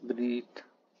several deep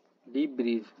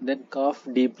breaths, then cough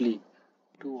deeply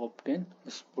to obtain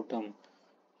sputum.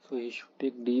 So he should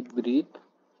take deep breath,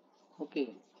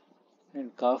 okay,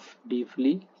 and cough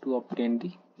deeply to obtain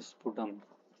the sputum.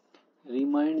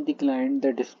 Remind the client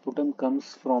that sputum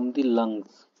comes from the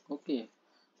lungs. Okay,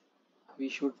 we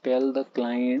should tell the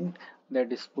client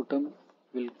that sputum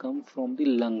will come from the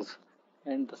lungs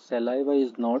and the saliva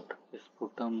is not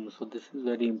sputum. So this is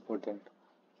very important.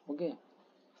 Okay,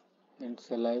 and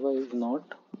saliva is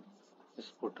not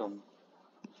sputum.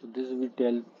 So this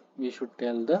we should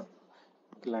tell the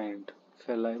client.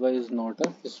 Saliva is not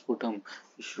a sputum.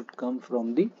 It should come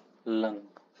from the lung.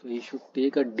 So he should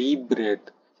take a deep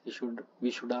breath.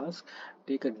 We should ask,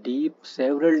 take a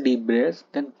several deep breaths,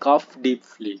 then cough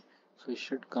deeply. So it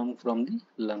should come from the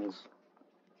lungs.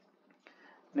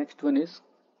 Next one is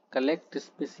collect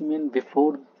specimen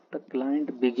before the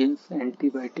client begins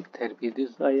antibiotic therapy.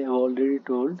 This I have already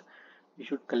told. We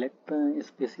should collect the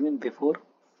specimen before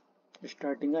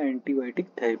starting an antibiotic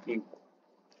therapy.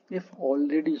 If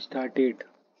already started,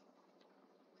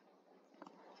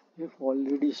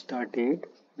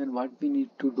 then what we need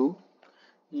to do?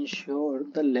 Ensure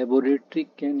the laboratory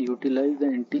can utilize the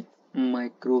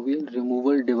antimicrobial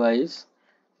removal device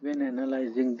when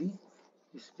analyzing the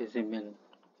specimen.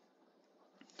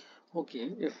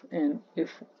 Okay, if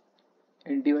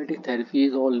antibiotic therapy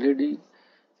is already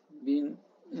been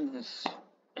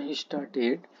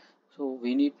started, so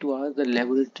we need to ask the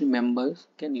laboratory members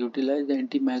can utilize the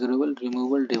antimicrobial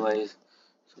removal device.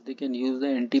 So they can use the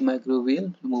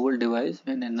antimicrobial removal device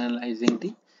when analyzing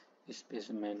the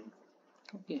specimen.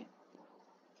 Okay.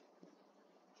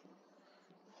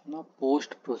 Now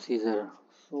post procedure.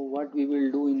 So what we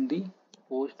will do in the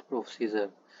post procedure?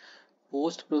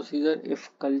 Post procedure, if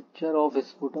culture of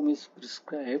sputum is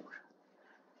prescribed,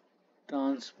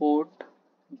 transport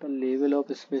the level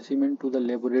of specimen to the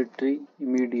laboratory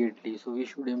immediately. So we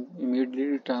should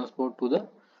immediately transport to the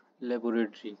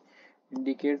laboratory.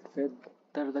 Indicate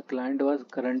whether the client was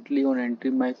currently on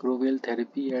antimicrobial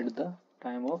therapy at the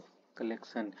time of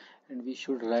collection, and we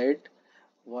should write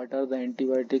what are the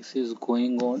antibiotics is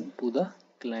going on to the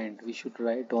client. We should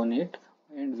write on it,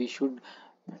 and we should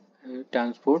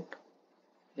transport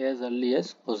as early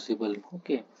as possible.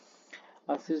 Okay.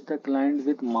 Assist the client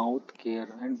with mouth care,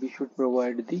 and we should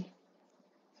provide the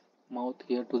mouth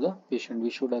care to the patient. We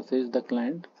should assist the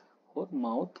client for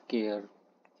mouth care.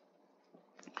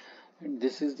 And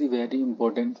this is the very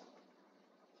important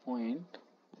point.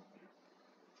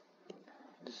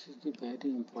 This is the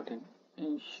very important.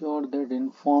 Ensure that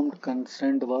informed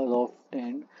consent was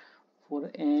obtained for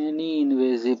any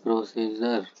invasive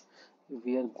procedure. If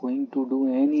we are going to do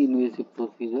any invasive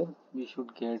procedure, we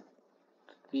should get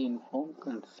the informed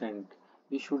consent.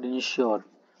 We should ensure.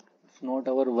 It's not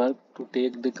our work to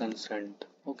take the consent.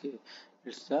 Okay,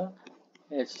 it's a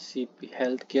HCP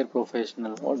healthcare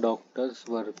professional or doctor's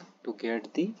work to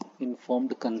get the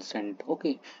informed consent.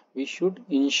 Okay, we should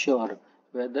ensure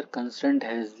whether consent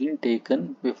has been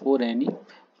taken before any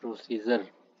procedure.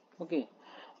 Okay,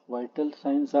 vital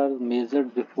signs are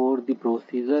measured before the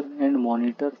procedure and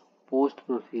monitor post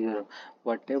procedure.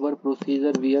 Whatever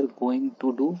procedure we are going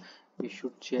to do, we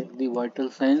should check the vital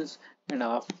signs, and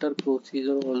after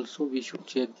procedure also we should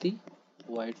check the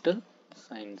vital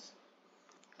signs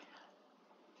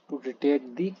to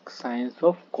detect the signs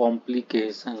of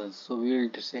complications. So we will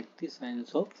detect the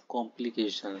signs of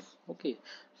complications. Okay,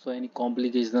 so any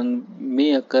complication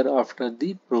may occur after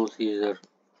the procedure.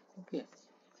 Okay,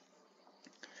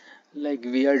 like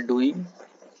we are doing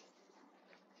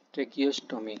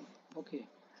tracheostomy. Okay,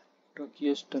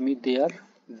 tracheostomy they are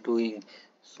doing.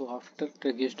 So after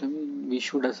tracheostomy we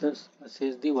should assess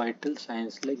the vital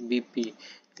signs like BP.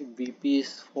 If BP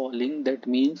is falling, that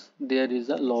means there is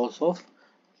a loss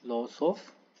of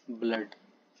blood.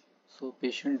 So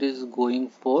patient is going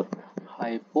for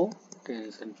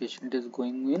hypotension. Patient is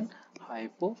going in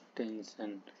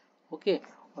hypotension. Okay,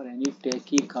 or any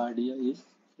tachycardia is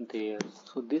there.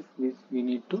 So this we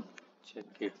need to check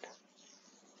it.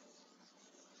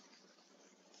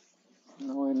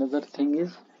 Now another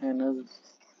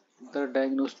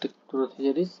diagnostic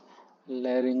procedure is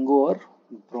laryngo or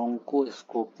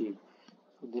bronchoscopy.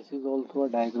 So this is also a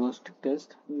diagnostic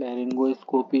test,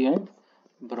 laryngoscopy and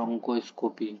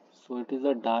bronchoscopy. So it is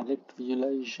a direct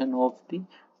visualization of the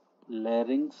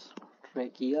larynx,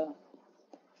 trachea,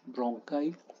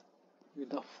 bronchi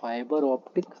with a fiber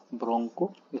optic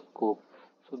bronchoscope.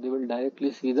 So they will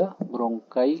directly see the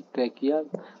bronchi, trachea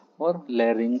or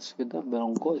larynx with the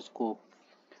bronchoscope.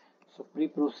 So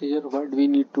pre-procedure what we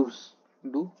need to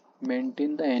do?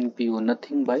 Maintain the NPO,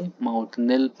 nothing by mouth,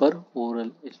 nil per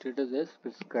oral, status as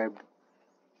prescribed.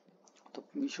 So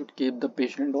we should keep the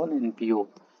patient on NPO.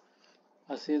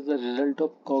 Assess the result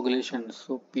of coagulation.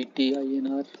 So PT,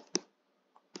 INR,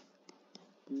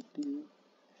 PT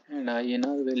and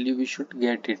INR value we should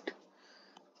get it.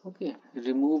 Okay,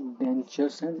 remove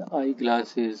dentures and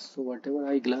eyeglasses. So whatever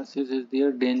eyeglasses is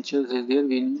there, dentures is there,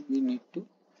 we need to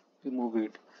remove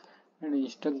it. And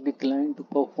instruct the client to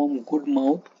perform good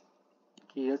mouth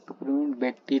care to prevent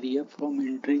bacteria from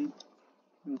entering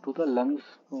into the lungs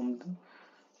from the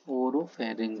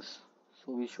oropharynx.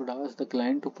 So we should ask the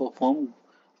client to perform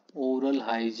oral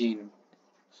hygiene.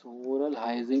 So oral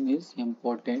hygiene is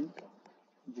important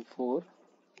before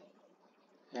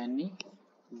any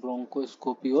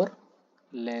bronchoscopy or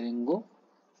laryngoscopy,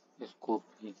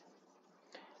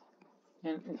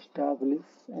 and establish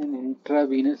an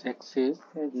intravenous access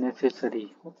as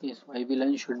necessary. Okay, so IV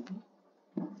line should be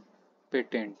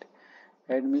patent.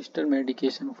 Administer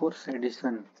medication for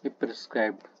sedation if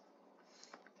prescribed.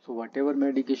 So whatever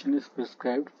medication is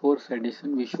prescribed for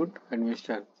sedation, we should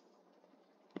administer.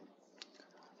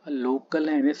 A local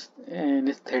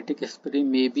anesthetic spray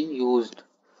may be used.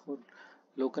 For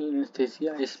local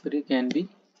anesthesia, a spray can be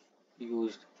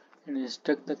used. And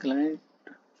instruct the client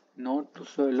not to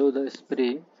swallow the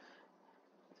spray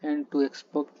and to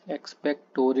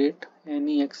expectorate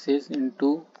any excess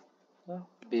into the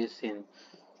basin.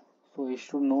 So it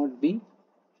should not be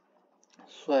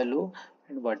swallow,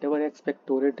 and whatever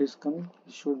expectorate is coming,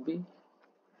 it should be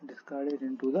discarded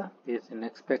into the basin.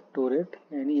 Expectorate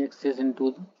any excess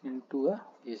into a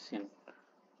basin.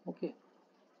 Okay.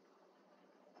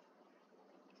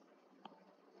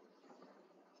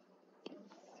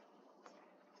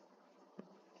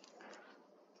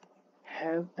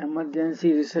 Have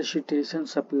emergency resuscitation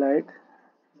supplies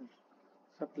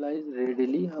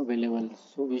readily available.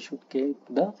 So we should keep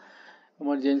the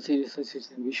emergency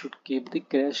resuscitation. We should keep the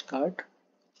crash cart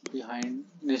behind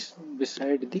this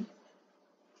beside the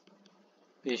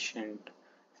patient,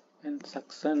 and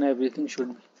suction everything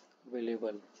should be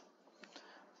available.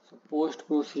 So post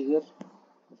procedure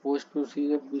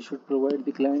we should provide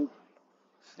the client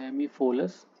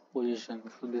semi-folus position.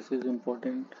 So this is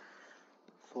important.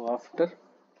 So after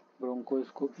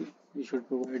bronchoscopy we should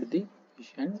provide the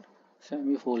patient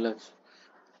semi-folus.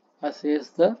 Assess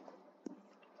the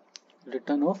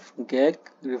return of gag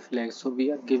reflex. So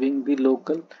we are giving the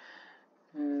local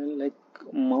like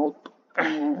mouth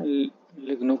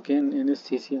lignocaine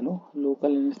anesthesia, no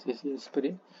local anesthesia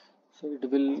spray. So it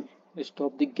will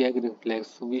stop the gag reflex.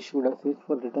 So we should assess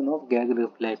for return of gag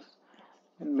reflex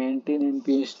and maintain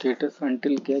NPA status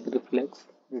until gag reflex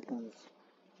returns.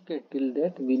 Okay, till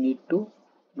that we need to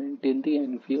maintain the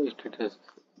NPA status.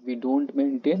 If we don't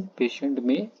maintain, patient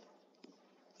may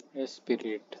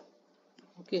aspirate.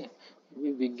 Okay,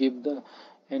 we give the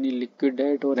any liquid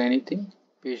diet or anything,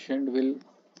 patient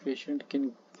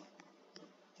can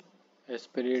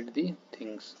aspirate the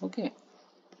things. Okay,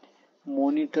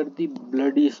 monitor the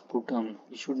bloody sputum.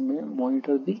 We should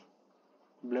monitor the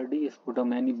bloody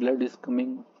sputum, any blood is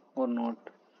coming or not.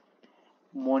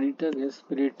 Monitor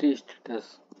respiratory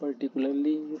status,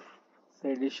 particularly if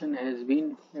sedation has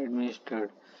been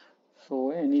administered.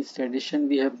 So any sedation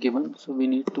we have given, so we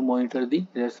need to monitor the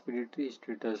respiratory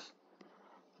status.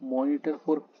 Monitor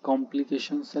for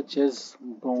complications such as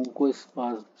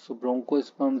bronchospasm. So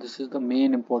bronchospasm, this is the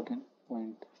main important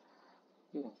point.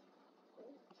 Yeah.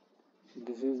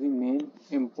 This is the main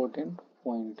important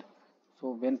point.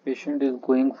 So when patient is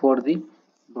going for the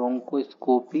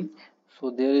bronchoscopy, so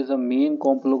there is a main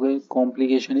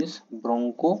complication is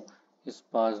bronchospasm.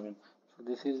 So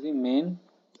this is the main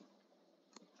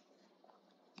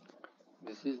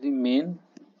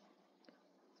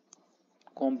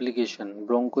complication,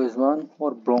 bronchospasm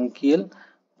or bronchial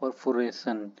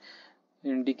perforation.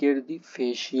 Indicate the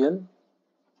facial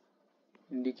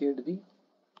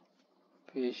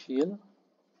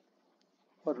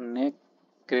or neck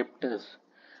cryptus,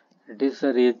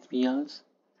 dysarrhythmias,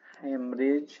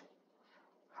 hemorrhage,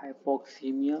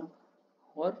 hypoxemia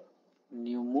or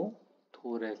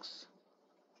pneumothorax.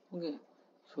 Okay,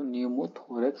 so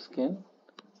pneumothorax can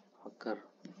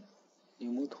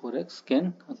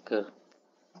occur.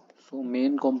 So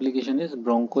main complication is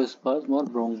bronchospasm or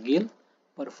bronchial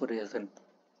perforation,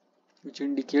 which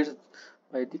indicates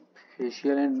by the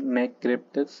facial and neck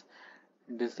cryptus,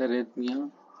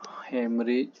 dysarrhythmia,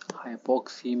 hemorrhage,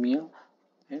 hypoxemia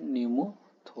and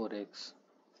pneumothorax.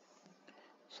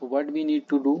 So what we need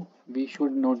to do, we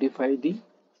should notify the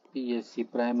PHC,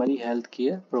 primary health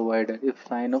care provider, if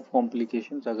sign of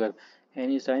complications agar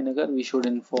any sign agar, we should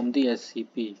inform the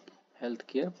SCP,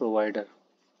 healthcare provider.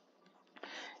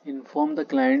 Inform the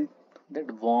client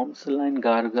that warm saline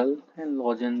gargle and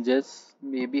lozenges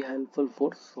may be helpful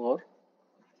for sore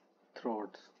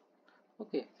throats.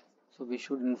 Okay, so we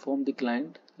should inform the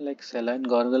client like saline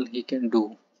gargle he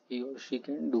or she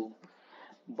can do.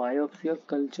 Biopsy or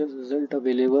culture result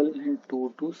available in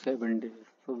 2 to 7 days.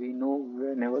 So we know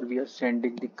whenever we are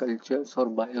sending the cultures or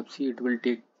biopsy, it will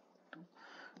take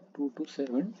 2 to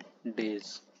 7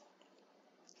 days.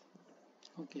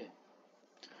 Okay.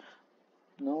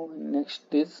 Now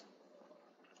next is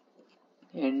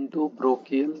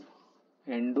endobronchial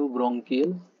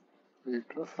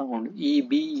ultrasound,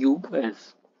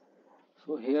 EBUS.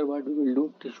 So here what we will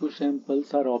do, tissue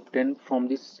samples are obtained from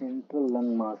the central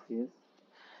lung masses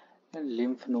and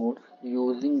lymph nodes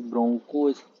using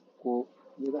bronchoscope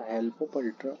with the help of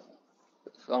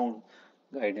ultrasound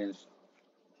guidance.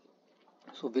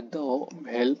 So with the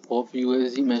help of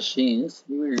USG machines,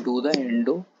 we will do the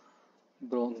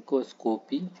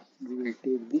endobronchoscopy. We will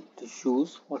take the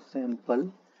tissues or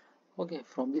sample, okay,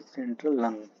 from the central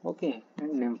lung, okay,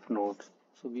 and lymph nodes.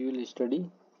 So we will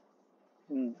study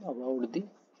about the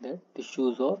that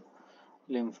tissues or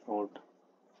lymph node.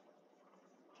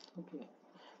 Okay.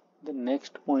 The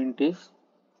next point is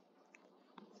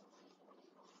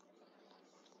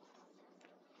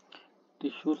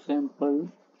tissue samples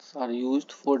are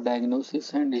used for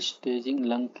diagnosis and staging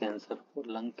lung cancer. For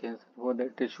lung cancer, for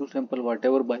that tissue sample,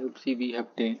 whatever biopsy we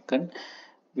have taken,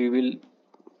 we will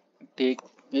take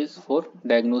is for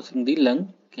diagnosing the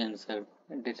lung cancer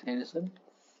and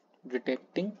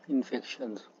detecting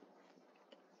infections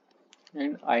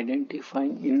and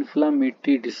identifying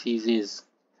inflammatory diseases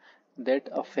that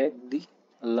affect the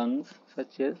lungs,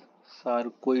 such as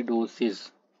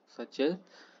sarcoidosis.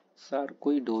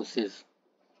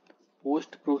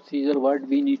 Post procedure, what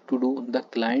we need to do, the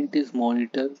client is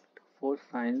monitored for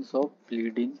signs of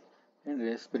bleeding and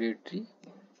respiratory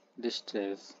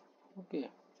distress. Okay,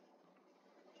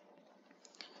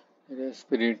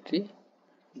 respiratory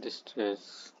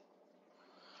distress.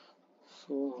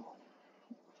 So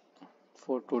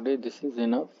for today this is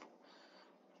enough.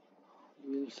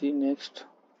 We will see next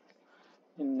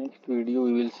in next video.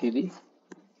 We will see the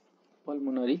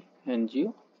pulmonary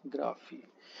angiography.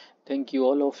 Thank you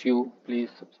all of you.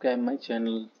 Please subscribe my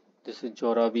channel. This is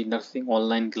JOURAVI nursing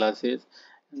online classes.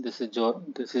 And this is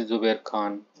Zubair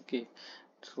Khan. Okay.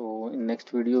 So in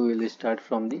next video we will start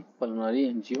from the pulmonary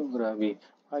angiography.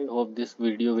 I hope this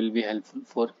video will be helpful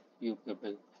for you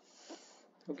people.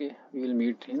 Okay. We will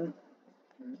meet in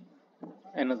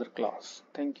another class.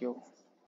 Thank you.